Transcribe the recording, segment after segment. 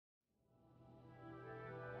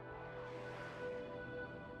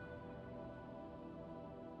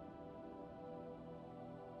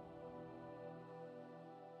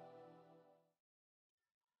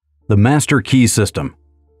The Master Key System,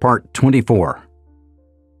 Part 24.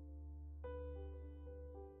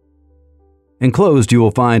 Enclosed, you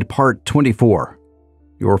will find Part 24,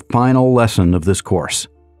 your final lesson of this course.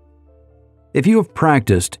 If you have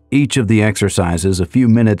practiced each of the exercises a few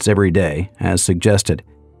minutes every day, as suggested,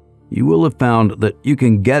 you will have found that you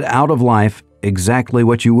can get out of life exactly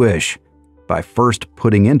what you wish by first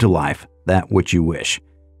putting into life that which you wish.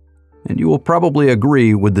 And you will probably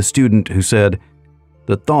agree with the student who said,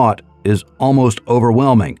 "The thought is almost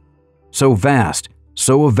overwhelming, so vast,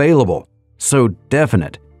 so available, so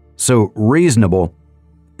definite, so reasonable,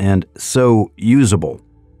 and so usable."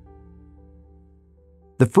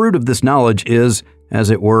 The fruit of this knowledge is, as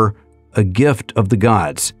it were, a gift of the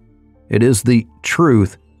gods. It is the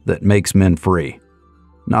truth that makes men free.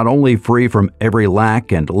 Not only free from every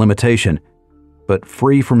lack and limitation, but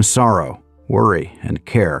free from sorrow, worry, and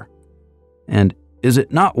care. And is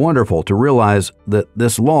it not wonderful to realize that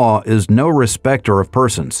this law is no respecter of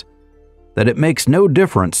persons, that it makes no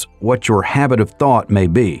difference what your habit of thought may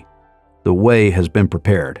be, the way has been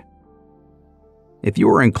prepared. If you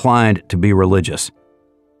are inclined to be religious,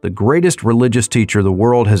 the greatest religious teacher the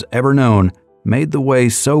world has ever known made the way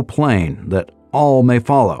so plain that all may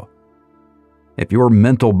follow. If your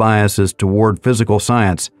mental bias is toward physical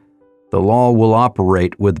science, the law will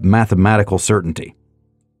operate with mathematical certainty.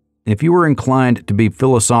 If you are inclined to be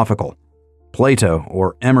philosophical, Plato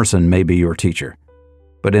or Emerson may be your teacher,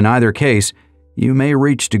 but in either case, you may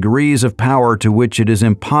reach degrees of power to which it is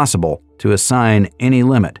impossible to assign any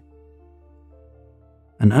limit.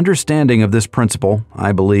 An understanding of this principle,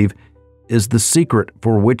 I believe, is the secret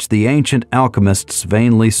for which the ancient alchemists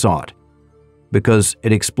vainly sought, because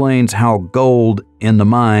it explains how gold in the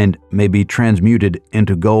mind may be transmuted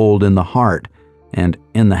into gold in the heart and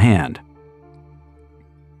in the hand.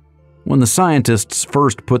 When the scientists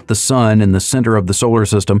first put the sun in the center of the solar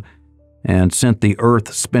system and sent the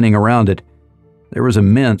Earth spinning around it, there was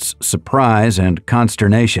immense surprise and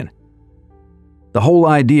consternation. The whole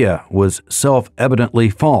idea was self-evidently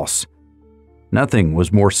false. Nothing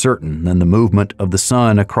was more certain than the movement of the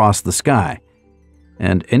sun across the sky,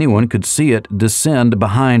 and anyone could see it descend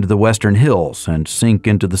behind the western hills and sink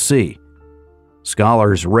into the sea.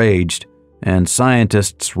 Scholars raged, and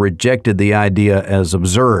scientists rejected the idea as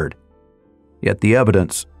absurd. Yet the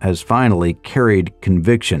evidence has finally carried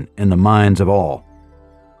conviction in the minds of all.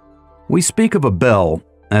 We speak of a bell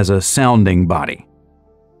as a sounding body,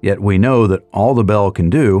 yet we know that all the bell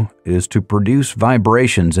can do is to produce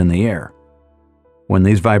vibrations in the air. When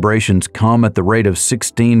these vibrations come at the rate of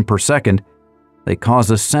 16 per second, they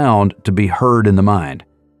cause a sound to be heard in the mind.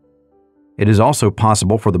 It is also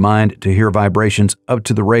possible for the mind to hear vibrations up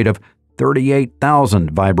to the rate of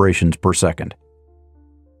 38,000 vibrations per second.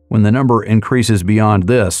 When the number increases beyond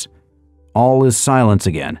this, all is silence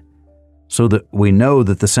again, so that we know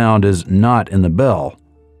that the sound is not in the bell,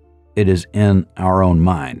 it is in our own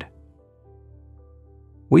mind.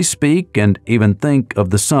 We speak and even think of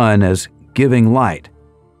the sun as giving light,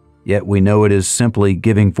 yet we know it is simply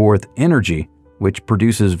giving forth energy which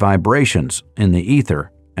produces vibrations in the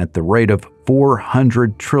ether at the rate of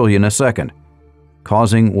 400 trillion a second,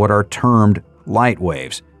 causing what are termed light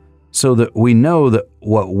waves, so that we know that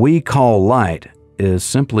what we call light is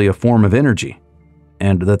simply a form of energy,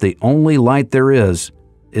 and that the only light there is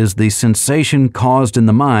the sensation caused in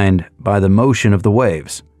the mind by the motion of the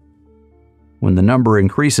waves. When the number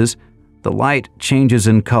increases, the light changes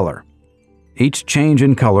in color, each change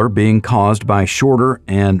in color being caused by shorter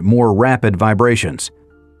and more rapid vibrations,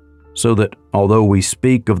 so that although we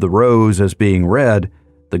speak of the rose as being red,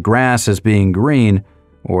 the grass as being green,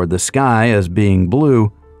 or the sky as being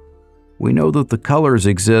blue, we know that the colors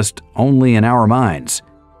exist only in our minds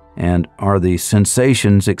and are the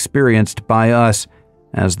sensations experienced by us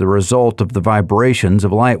as the result of the vibrations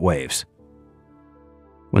of light waves.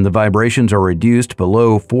 When the vibrations are reduced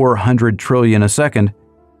below 400 trillion a second,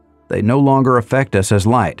 they no longer affect us as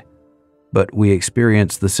light, but we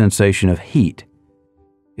experience the sensation of heat.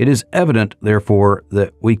 It is evident, therefore,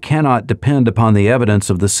 that we cannot depend upon the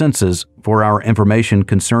evidence of the senses for our information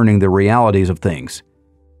concerning the realities of things.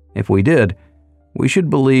 If we did, we should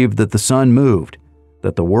believe that the sun moved,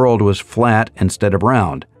 that the world was flat instead of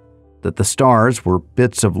round, that the stars were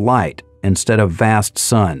bits of light instead of vast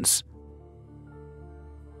suns.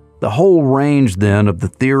 The whole range, then, of the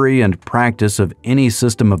theory and practice of any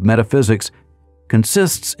system of metaphysics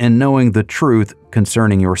consists in knowing the truth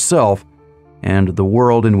concerning yourself and the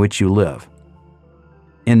world in which you live.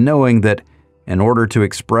 In knowing that, in order to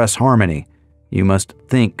express harmony, you must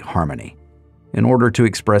think harmony. In order to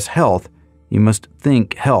express health, you must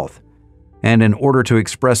think health. And in order to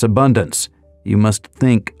express abundance, you must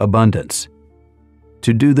think abundance.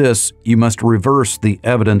 To do this, you must reverse the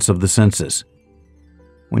evidence of the senses.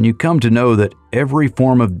 When you come to know that every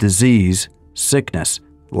form of disease, sickness,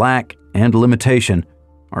 lack, and limitation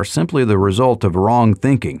are simply the result of wrong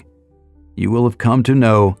thinking, you will have come to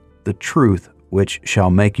know the truth which shall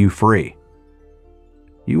make you free.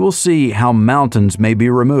 You will see how mountains may be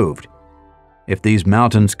removed. If these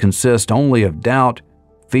mountains consist only of doubt,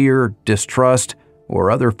 fear, distrust, or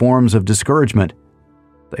other forms of discouragement,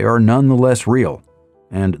 they are nonetheless real,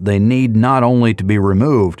 and they need not only to be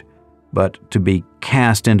removed, but to be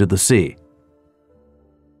cast into the sea.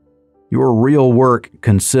 Your real work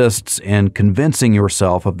consists in convincing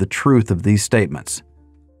yourself of the truth of these statements.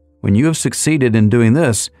 When you have succeeded in doing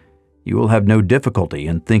this, you will have no difficulty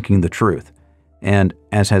in thinking the truth, and,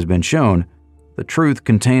 as has been shown, the truth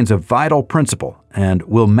contains a vital principle and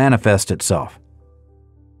will manifest itself.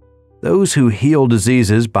 Those who heal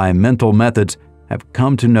diseases by mental methods have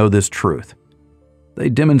come to know this truth. They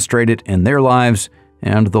demonstrate it in their lives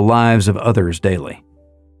and the lives of others daily.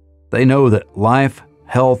 They know that life,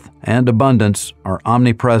 health, and abundance are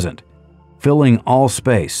omnipresent, filling all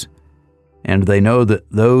space, and they know that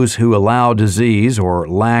those who allow disease or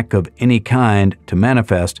lack of any kind to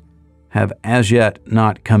manifest have as yet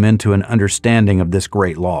not come into an understanding of this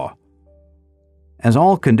great law. As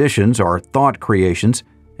all conditions are thought creations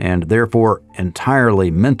and therefore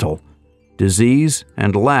entirely mental, disease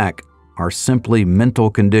and lack are simply mental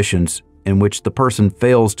conditions in which the person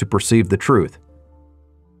fails to perceive the truth.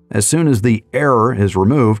 As soon as the error is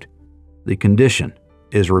removed, the condition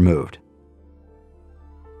is removed.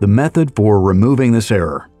 The method for removing this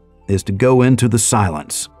error is to go into the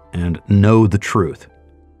silence and know the truth.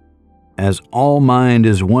 As all mind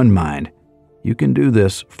is one mind, you can do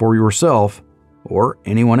this for yourself or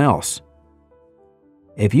anyone else.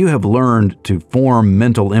 If you have learned to form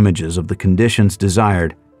mental images of the conditions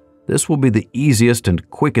desired, this will be the easiest and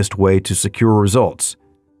quickest way to secure results.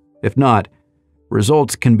 If not,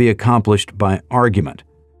 results can be accomplished by argument,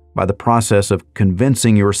 by the process of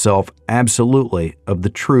convincing yourself absolutely of the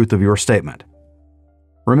truth of your statement.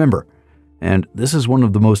 Remember, and this is one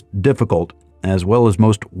of the most difficult as well as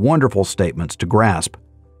most wonderful statements to grasp,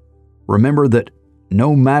 remember that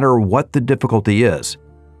no matter what the difficulty is,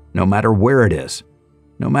 no matter where it is,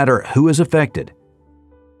 no matter who is affected,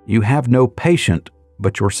 you have no patient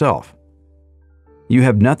but yourself. You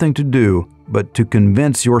have nothing to do but to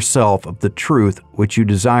convince yourself of the truth which you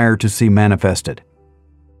desire to see manifested.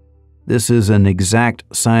 This is an exact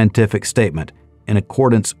scientific statement in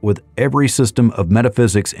accordance with every system of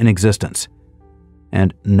metaphysics in existence,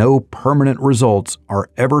 and no permanent results are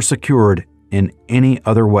ever secured in any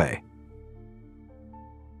other way.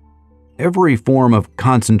 Every form of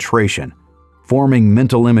concentration, forming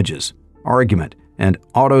mental images, argument, and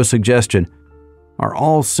autosuggestion are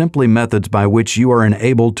all simply methods by which you are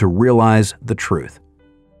enabled to realize the truth.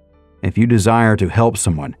 If you desire to help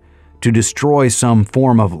someone, to destroy some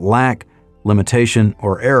form of lack, limitation,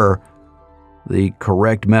 or error, the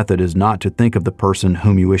correct method is not to think of the person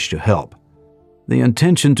whom you wish to help. The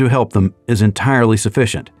intention to help them is entirely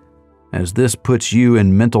sufficient, as this puts you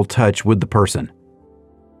in mental touch with the person.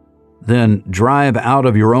 Then drive out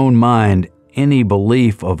of your own mind any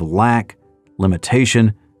belief of lack,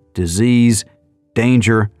 limitation, disease,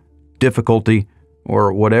 danger, difficulty,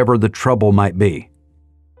 or whatever the trouble might be.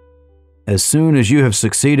 As soon as you have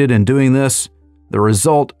succeeded in doing this, the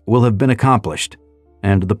result will have been accomplished,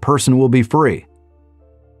 and the person will be free.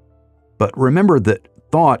 But remember that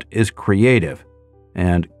thought is creative,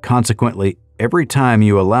 and consequently, every time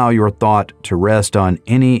you allow your thought to rest on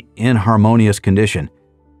any inharmonious condition,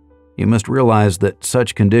 you must realize that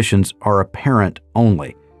such conditions are apparent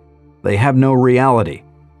only. They have no reality,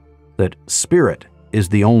 that spirit is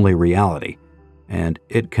the only reality, and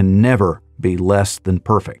it can never be less than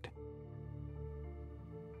perfect.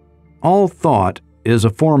 All thought is a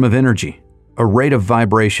form of energy, a rate of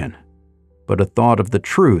vibration, but a thought of the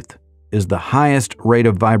truth is the highest rate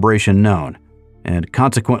of vibration known, and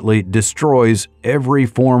consequently destroys every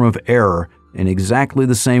form of error in exactly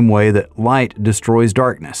the same way that light destroys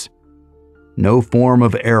darkness. No form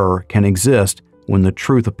of error can exist when the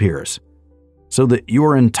truth appears, so that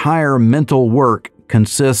your entire mental work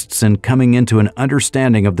consists in coming into an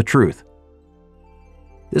understanding of the truth.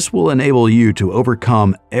 This will enable you to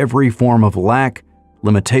overcome every form of lack,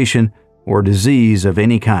 limitation, or disease of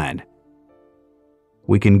any kind.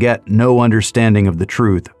 We can get no understanding of the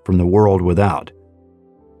truth from the world without.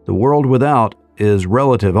 The world without is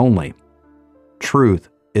relative only. Truth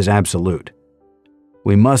is absolute.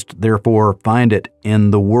 We must therefore find it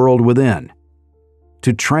in the world within.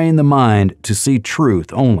 To train the mind to see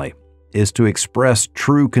truth only is to express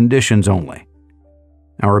true conditions only.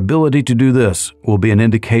 Our ability to do this will be an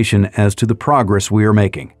indication as to the progress we are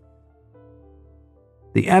making.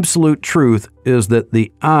 The absolute truth is that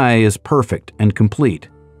the I is perfect and complete.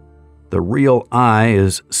 The real I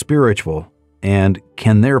is spiritual and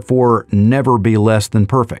can therefore never be less than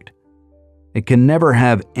perfect. It can never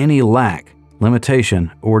have any lack,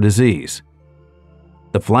 limitation, or disease.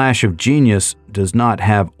 The flash of genius does not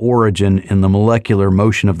have origin in the molecular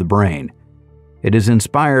motion of the brain. It is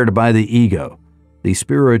inspired by the ego, the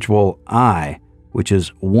spiritual I, which is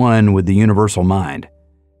one with the universal mind.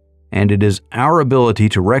 And it is our ability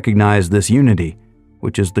to recognize this unity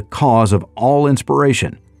which is the cause of all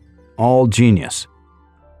inspiration, all genius.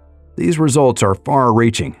 These results are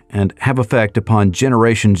far-reaching and have effect upon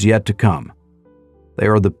generations yet to come. They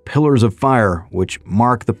are the pillars of fire which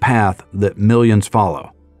mark the path that millions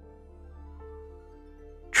follow.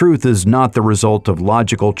 Truth is not the result of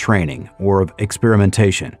logical training or of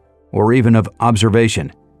experimentation or even of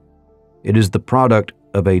observation. It is the product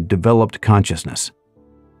of a developed consciousness.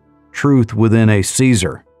 Truth within a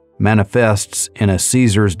Caesar manifests in a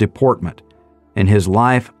Caesar's deportment, in his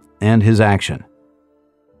life and his action,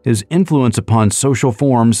 his influence upon social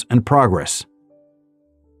forms and progress.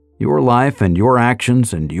 Your life and your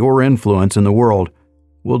actions and your influence in the world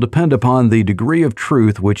will depend upon the degree of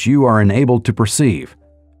truth which you are enabled to perceive,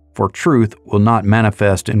 for truth will not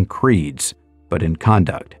manifest in creeds, but in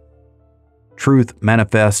conduct. Truth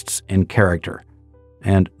manifests in character,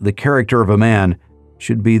 and the character of a man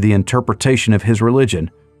should be the interpretation of his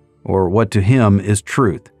religion, or what to him is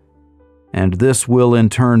truth, and this will in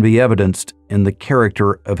turn be evidenced in the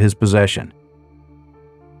character of his possession.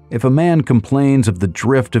 If a man complains of the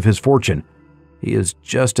drift of his fortune, he is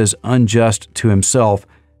just as unjust to himself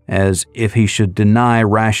as if he should deny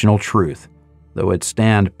rational truth, though it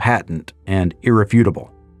stand patent and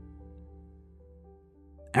irrefutable.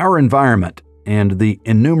 Our environment and the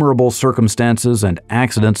innumerable circumstances and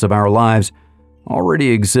accidents of our lives already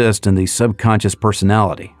exist in the subconscious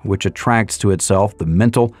personality, which attracts to itself the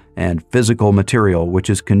mental and physical material which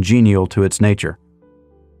is congenial to its nature.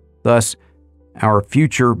 Thus, our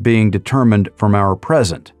future being determined from our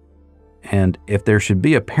present, and if there should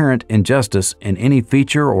be apparent injustice in any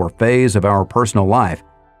feature or phase of our personal life,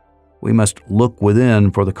 we must look within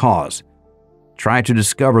for the cause, try to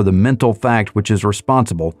discover the mental fact which is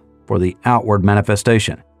responsible for the outward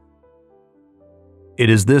manifestation. It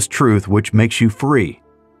is this truth which makes you free,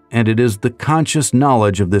 and it is the conscious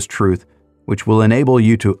knowledge of this truth which will enable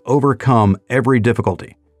you to overcome every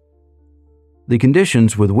difficulty. The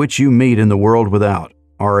conditions with which you meet in the world without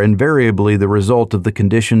are invariably the result of the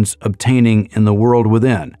conditions obtaining in the world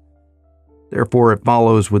within. Therefore, it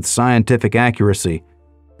follows with scientific accuracy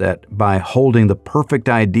that by holding the perfect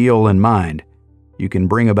ideal in mind, you can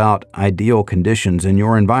bring about ideal conditions in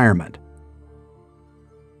your environment.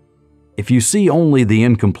 If you see only the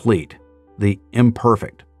incomplete, the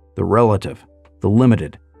imperfect, the relative, the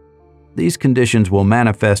limited, these conditions will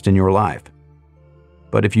manifest in your life.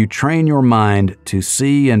 But if you train your mind to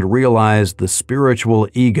see and realize the spiritual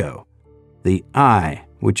ego, the I,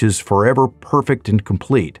 which is forever perfect and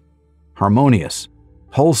complete, harmonious,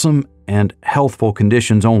 wholesome, and healthful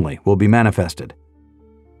conditions only will be manifested.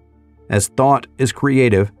 As thought is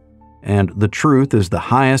creative, and the truth is the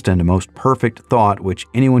highest and most perfect thought which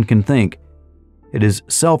anyone can think, it is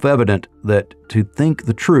self-evident that to think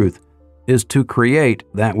the truth is to create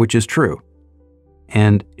that which is true.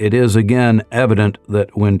 And it is again evident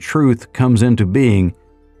that when truth comes into being,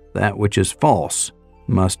 that which is false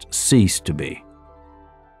must cease to be.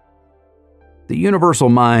 The universal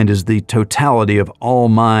mind is the totality of all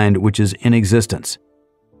mind which is in existence.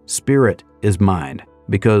 Spirit is mind,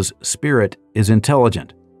 because spirit is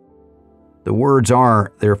intelligent. The words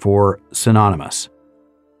are, therefore, synonymous.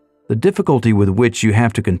 The difficulty with which you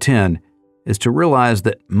have to contend is to realize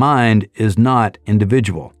that mind is not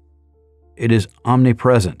individual. It is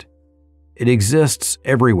omnipresent. It exists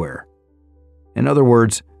everywhere. In other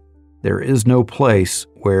words, there is no place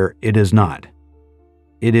where it is not.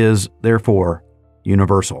 It is, therefore,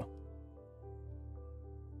 universal.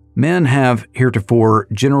 Men have heretofore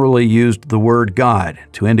generally used the word God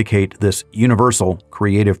to indicate this universal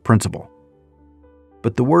creative principle.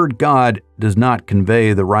 But the word God does not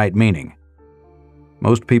convey the right meaning.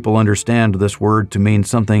 Most people understand this word to mean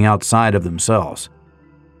something outside of themselves,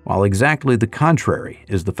 while exactly the contrary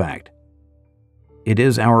is the fact. It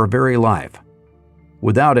is our very life.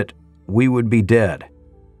 Without it, we would be dead.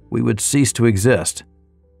 We would cease to exist.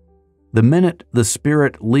 The minute the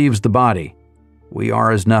spirit leaves the body, we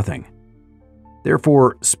are as nothing.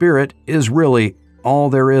 Therefore, spirit is really all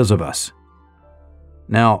there is of us.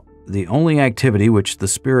 Now, the only activity which the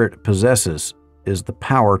spirit possesses is the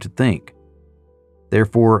power to think.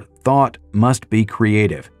 Therefore, thought must be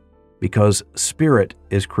creative, because spirit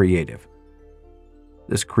is creative.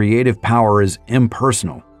 This creative power is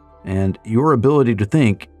impersonal, and your ability to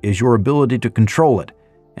think is your ability to control it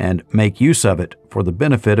and make use of it for the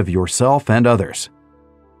benefit of yourself and others.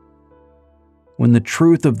 When the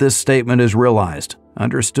truth of this statement is realized,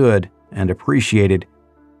 understood, and appreciated,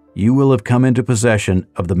 you will have come into possession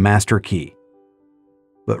of the master key.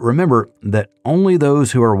 But remember that only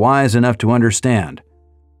those who are wise enough to understand,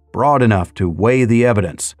 broad enough to weigh the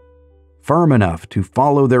evidence, firm enough to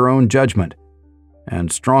follow their own judgment,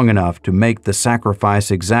 and strong enough to make the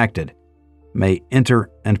sacrifice exacted, may enter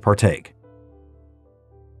and partake.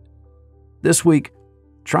 This week,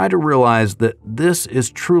 try to realize that this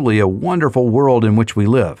is truly a wonderful world in which we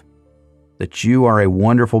live, that you are a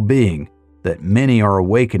wonderful being, that many are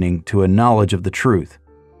awakening to a knowledge of the truth,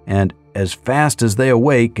 and as fast as they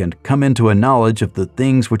awake and come into a knowledge of the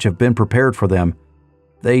things which have been prepared for them,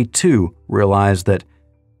 they too realize that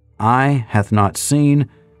eye hath not seen,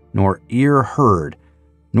 nor ear heard,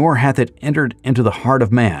 nor hath it entered into the heart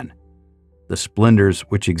of man, the splendors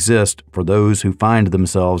which exist for those who find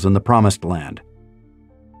themselves in the promised land.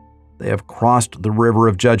 They have crossed the river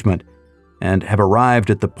of judgment and have arrived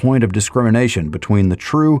at the point of discrimination between the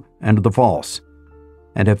true and the false,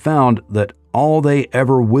 and have found that all they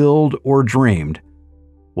ever willed or dreamed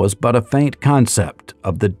was but a faint concept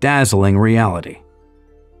of the dazzling reality.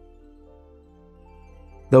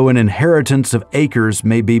 Though an inheritance of acres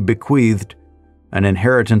may be bequeathed, an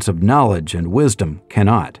inheritance of knowledge and wisdom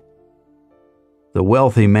cannot. The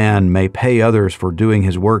wealthy man may pay others for doing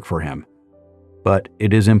his work for him, but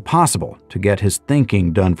it is impossible to get his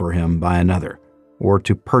thinking done for him by another, or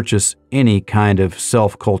to purchase any kind of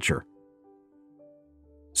self-culture.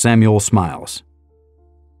 Samuel Smiles.